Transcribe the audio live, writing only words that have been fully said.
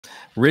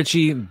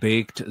Richie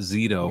Baked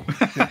Zito.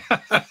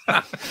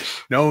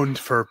 Known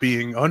for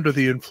being under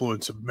the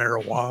influence of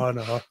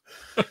marijuana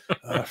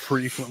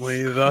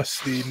frequently, thus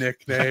the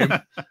nickname.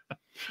 I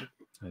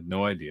had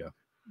no idea.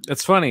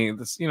 It's funny.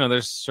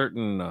 There's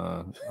certain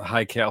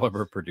high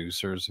caliber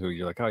producers who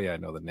you're like, oh yeah, I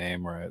know the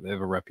name, or they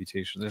have a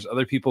reputation. There's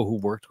other people who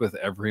worked with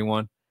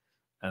everyone,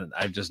 and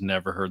I've just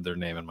never heard their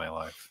name in my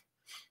life.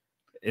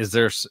 Is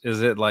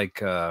it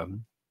like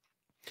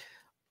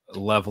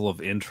level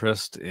of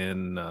interest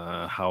in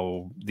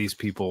how these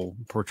people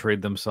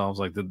portrayed themselves?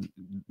 Like,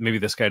 maybe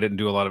this guy didn't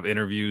do a lot of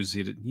interviews.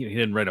 He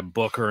didn't write a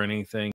book or anything.